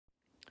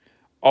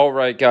All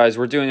right, guys,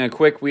 we're doing a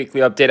quick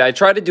weekly update. I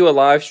tried to do a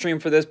live stream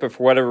for this, but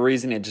for whatever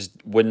reason, it just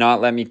would not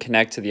let me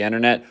connect to the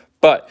internet.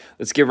 But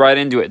let's get right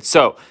into it.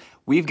 So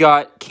we've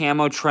got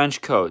camo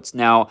trench coats.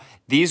 Now,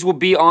 these will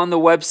be on the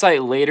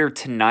website later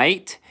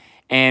tonight,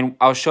 and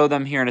I'll show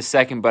them here in a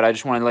second, but I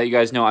just want to let you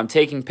guys know I'm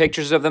taking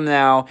pictures of them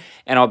now,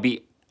 and I'll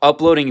be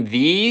uploading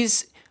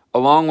these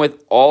along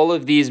with all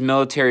of these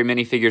military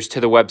minifigures to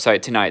the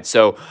website tonight.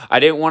 So I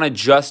didn't want to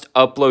just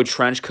upload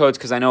trench coats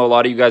because I know a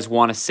lot of you guys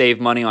want to save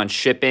money on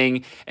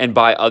shipping and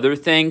buy other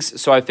things.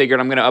 So I figured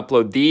I'm going to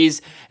upload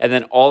these and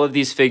then all of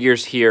these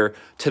figures here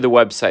to the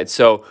website.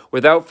 So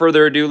without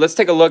further ado, let's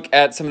take a look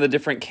at some of the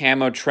different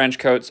camo trench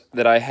coats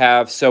that I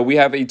have. So we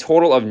have a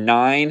total of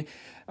 9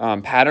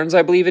 patterns,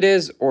 I believe it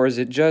is, or is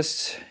it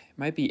just...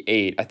 might be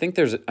 8. I think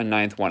there's a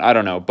 9th one. I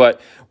don't know. But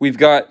we've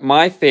got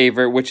my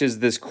favorite, which is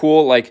this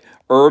cool, like,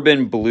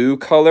 urban blue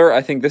color.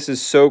 I think this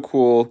is so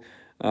cool.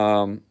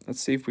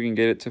 Let's see if we can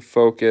get it to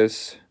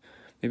focus.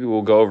 Maybe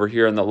we'll go over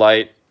here in the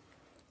light.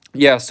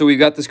 Yeah, so we've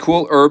got this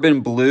cool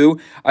urban blue.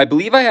 I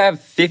believe I have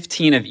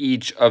 15 of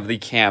each of the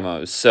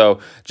camos.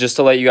 So just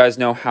to let you guys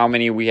know how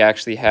many we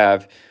actually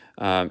have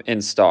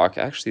in stock.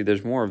 Actually,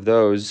 there's more of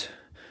those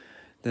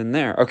than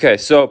there. Okay,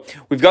 so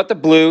we've got the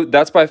blue.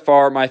 That's by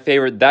far my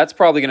favorite. That's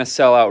probably going to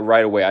sell out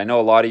right away. I know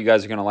a lot of you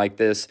guys are going to like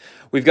this.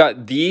 We've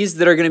got these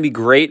that are going to be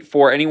great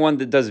for anyone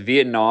that does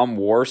Vietnam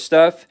War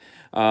stuff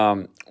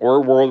or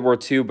World War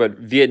II, but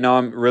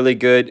Vietnam, really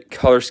good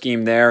color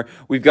scheme there.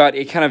 We've got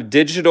a kind of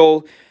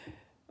digital,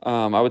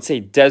 I would say,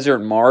 desert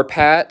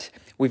Marpat.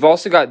 We've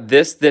also got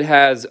this that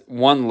has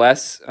one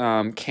less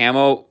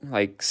camo,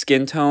 like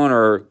skin tone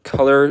or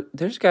color.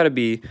 There's got to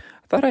be,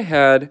 I thought I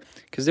had...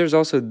 because there's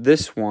also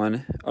this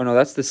one. Oh, no,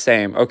 that's the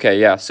same. Okay,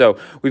 yeah. So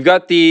we've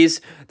got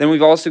these. Then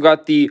we've also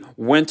got the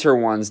winter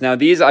ones. Now,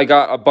 these I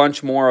got a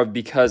bunch more of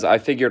because I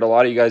figured a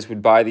lot of you guys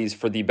would buy these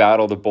for the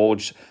Battle the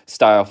Bulge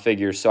style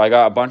figures. So I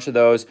got a bunch of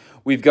those.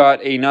 We've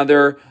got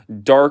another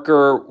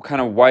darker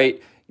kind of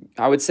white,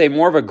 I would say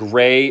more of a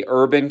gray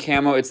urban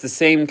camo. It's the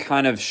same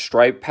kind of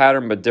stripe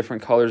pattern, but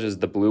different colors as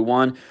the blue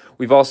one.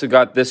 We've also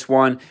got this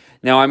one.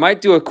 Now, I might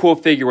do a cool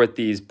figure with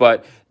these,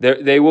 but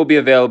they will be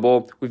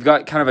available. We've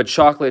got kind of a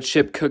chocolate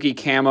chip cookie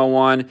camo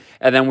one,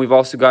 and then we've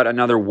also got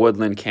another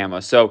woodland camo.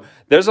 So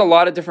there's a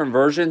lot of different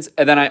versions,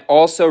 and then I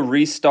also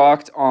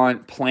restocked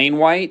on plain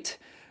white,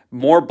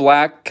 more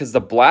black, because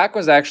the black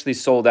was actually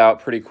sold out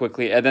pretty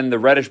quickly, and then the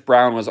reddish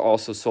brown was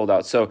also sold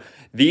out. So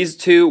these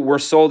two were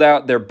sold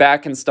out. They're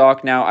back in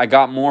stock now. I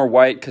got more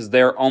white because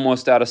they're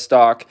almost out of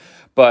stock,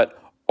 but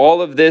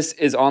all of this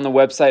is on the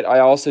website. I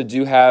also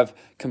do have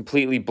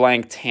completely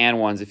blank tan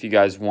ones if you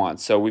guys want.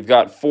 So we've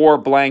got 4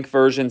 blank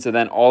versions and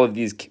then all of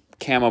these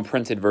camo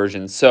printed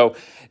versions. So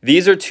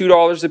these are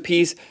 $2 a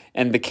piece,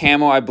 and the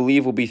camo I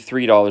believe will be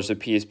 $3 a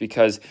piece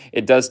because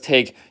it does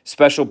take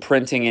special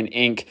printing and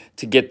ink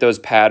to get those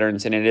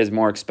patterns, and it is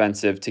more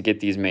expensive to get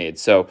these made.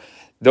 So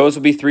those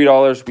will be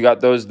 $3. We got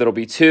those that'll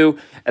be $2.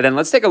 And then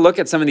let's take a look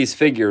at some of these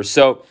figures.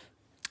 So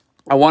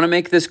I want to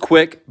make this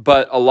quick,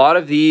 but a lot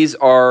of these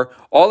are,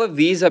 all of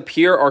these up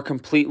here are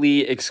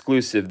completely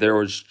exclusive. There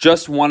was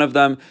just one of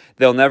them.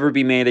 They'll never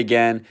be made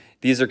again.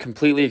 These are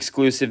completely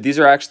exclusive. These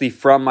are actually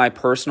from my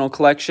personal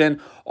collection.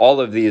 All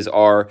of these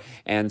are.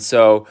 And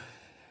so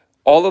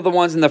all of the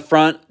ones in the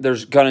front,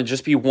 there's going to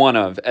just be one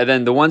of. And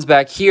then the ones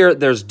back here,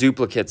 there's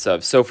duplicates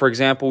of. So, for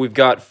example, we've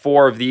got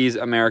 4 of these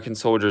American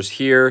soldiers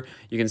here.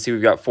 You can see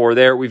we've got 4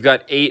 there. We've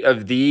got 8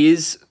 of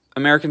these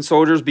American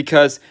soldiers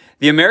because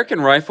the American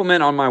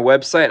Riflemen on my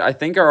website, I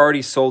think, are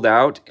already sold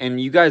out,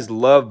 and you guys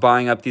love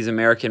buying up these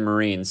American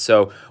Marines.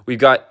 So we've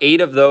got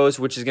 8 of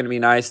those, which is going to be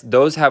nice.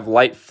 Those have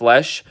light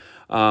flesh.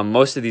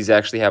 Most of these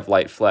actually have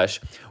light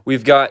flesh.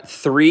 We've got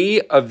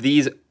 3 of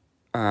these,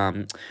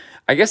 I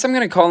guess I'm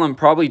going to call them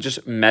probably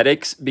just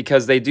medics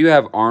because they do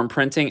have arm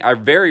printing. I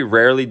very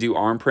rarely do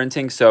arm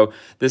printing, so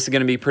this is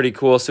going to be pretty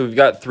cool. So we've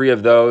got 3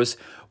 of those.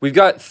 We've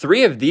got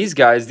 3 of these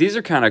guys. These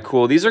are kind of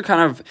cool. These are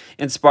kind of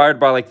inspired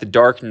by like the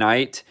Dark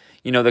Knight,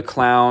 you know, the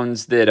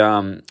clowns that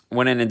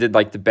went in and did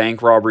like the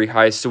bank robbery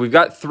heist. So we've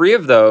got 3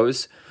 of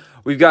those.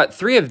 We've got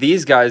 3 of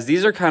these guys.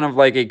 These are kind of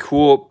like a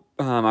cool,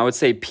 I would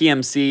say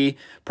PMC,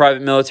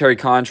 private military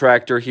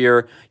contractor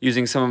here,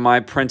 using some of my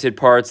printed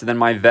parts and then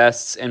my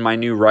vests and my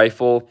new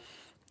rifle.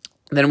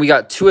 Then we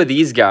got 2 of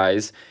these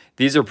guys.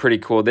 These are pretty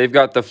cool. They've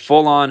got the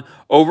full-on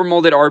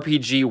overmolded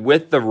RPG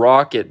with the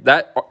rocket.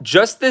 That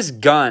just this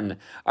gun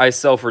I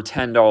sell for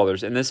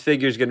 $10, and this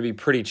figure is going to be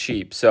pretty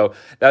cheap. So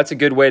that's a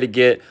good way to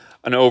get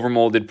an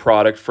overmolded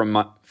product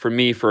from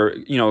me for,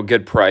 you know, a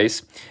good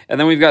price. And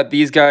then we've got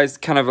these guys,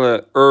 kind of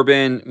a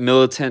urban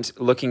militant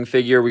looking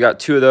figure. We got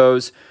 2 of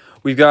those.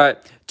 We've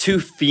got 2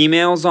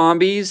 female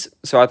zombies,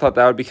 so I thought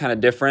that would be kind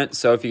of different.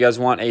 So if you guys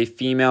want a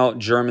female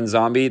German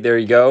zombie, there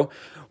you go.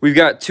 We've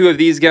got 2 of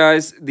these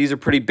guys. These are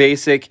pretty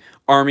basic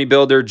Army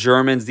Builder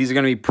Germans. These are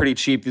going to be pretty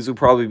cheap. These will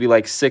probably be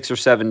like $6 or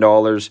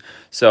 $7.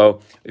 So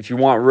if you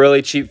want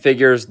really cheap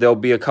figures, there'll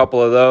be a couple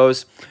of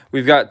those.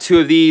 We've got 2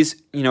 of these,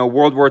 you know,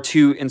 World War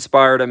II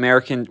inspired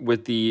American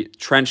with the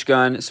trench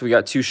gun. So we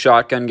got 2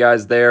 shotgun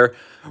guys there.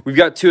 we've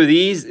got two of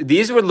these.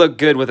 These would look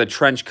good with a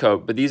trench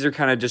coat, but these are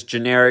kind of just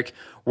generic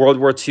World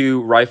War II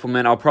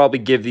riflemen. I'll probably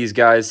give these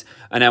guys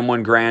an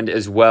M1 Grand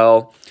as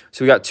well.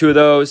 So we got two of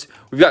those.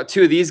 We've got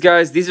two of these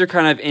guys. These are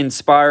kind of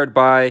inspired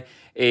by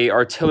a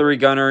artillery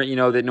gunner, you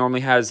know, that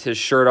normally has his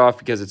shirt off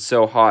because it's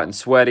so hot and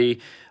sweaty.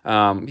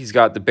 He's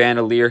got the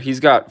bandolier. He's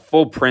got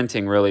full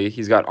printing, really.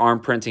 He's got arm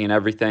printing and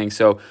everything.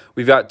 So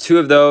we've got two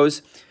of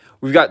those.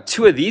 We've got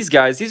two of these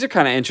guys. These are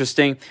kind of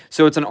interesting.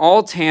 So it's an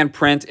all-tan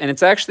print, and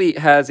it actually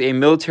has a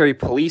military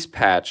police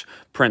patch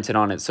printed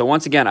on it. So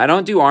once again, I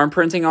don't do arm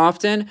printing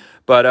often,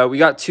 but we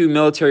got two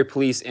military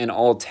police in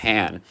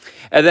all-tan.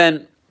 And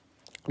then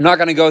I'm not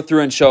going to go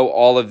through and show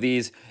all of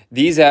these.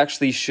 These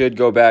actually should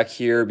go back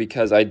here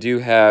because I do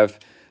have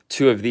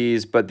two of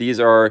these, but these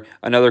are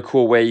another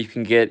cool way you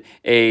can get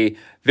a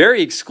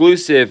very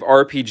exclusive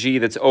RPG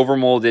that's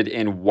overmolded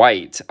in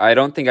white. I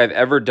don't think I've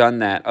ever done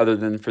that other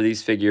than for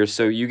these figures.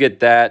 So you get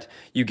that.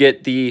 You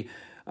get the,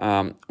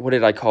 what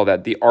did I call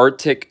that? The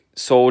Arctic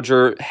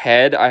Soldier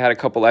head. I had a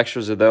couple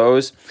extras of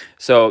those.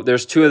 So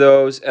there's two of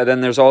those. And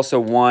then there's also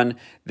one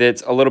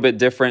that's a little bit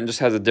different, just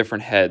has a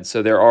different head.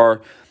 So there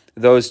are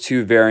those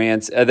two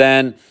variants. And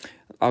then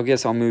I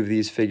guess I'll move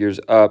these figures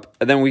up.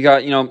 And then we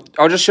got, you know,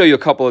 I'll just show you a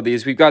couple of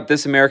these. We've got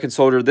this American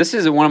Soldier. This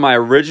is one of my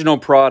original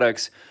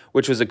products,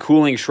 which was a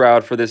cooling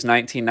shroud for this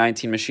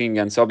 1919 machine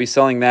gun. So I'll be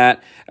selling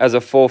that as a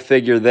full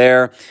figure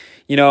there.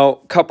 You know,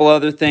 a couple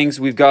other things.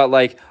 We've got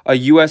like a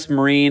U.S.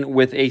 Marine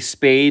with a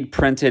Spade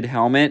printed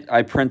helmet.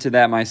 I printed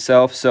that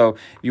myself. So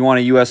if you want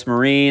a U.S.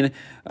 Marine,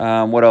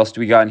 what else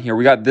do we got in here?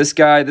 We got this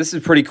guy. This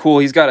is pretty cool.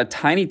 He's got a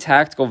tiny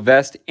tactical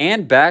vest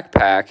and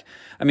backpack.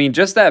 I mean,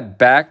 just that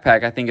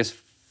backpack, I think, is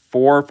 $4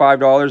 or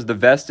 $5. The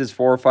vest is $4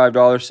 or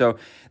 $5. So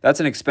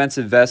that's an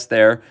expensive vest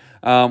there.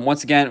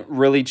 Once again,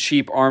 really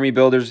cheap army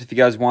builders. If you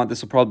guys want,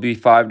 this will probably be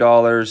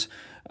 $5.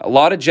 A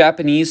lot of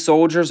Japanese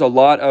soldiers, a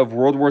lot of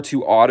World War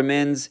II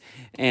Ottomans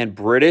and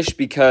British,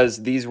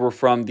 because these were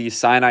from the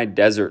Sinai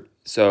Desert.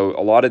 So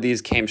a lot of these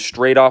came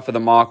straight off of the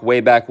mock way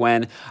back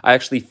when. I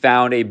actually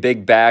found a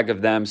big bag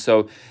of them.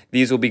 So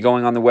these will be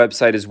going on the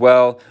website as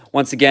well.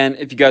 Once again,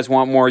 if you guys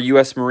want more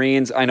U.S.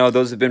 Marines, I know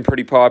those have been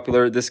pretty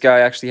popular. This guy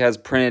actually has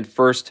printed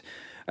first,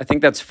 I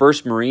think that's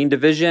 1st Marine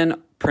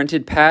Division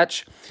printed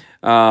patch.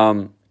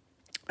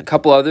 A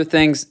couple other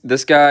things.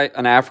 This guy,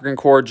 an African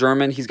Corps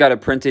German, he's got a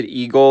printed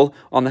eagle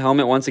on the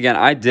helmet. Once again,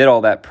 I did all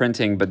that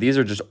printing, but these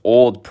are just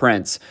old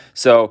prints.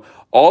 So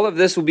all of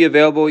this will be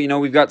available. You know,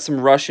 we've got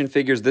some Russian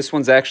figures. This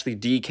one's actually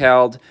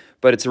decaled,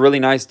 but it's a really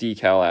nice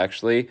decal,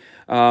 actually.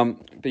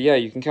 But yeah,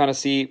 you can kind of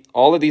see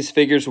all of these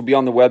figures will be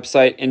on the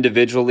website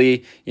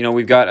individually. You know,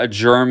 we've got a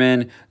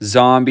German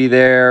zombie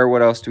there.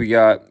 What else do we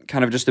got?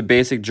 Kind of just a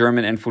basic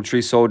German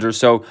infantry soldier.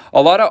 So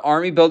a lot of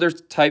army builder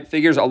type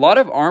figures, a lot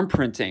of arm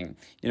printing.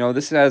 You know,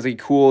 this has a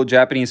cool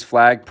Japanese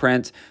flag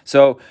print.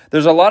 So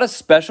there's a lot of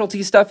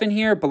specialty stuff in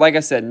here. But like I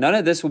said, none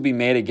of this will be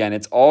made again.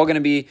 It's all going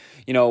to be,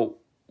 you know,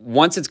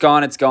 once it's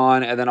gone, it's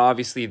gone. And then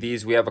obviously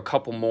these, we have a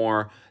couple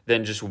more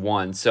than just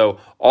one. So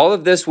all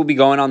of this will be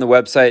going on the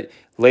website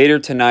later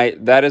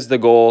tonight. That is the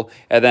goal.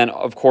 And then,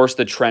 of course,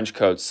 the trench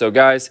coats. So,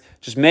 guys,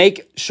 just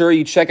make sure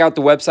you check out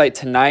the website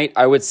tonight.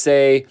 I would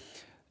say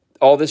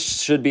all this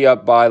should be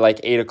up by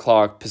like 8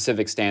 o'clock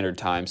Pacific Standard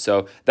Time.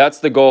 So that's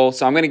the goal.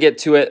 So I'm going to get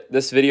to it.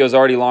 This video is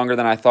already longer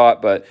than I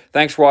thought. But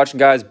thanks for watching,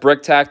 guys.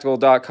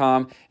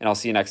 BrickTactical.com, and I'll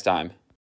see you next time.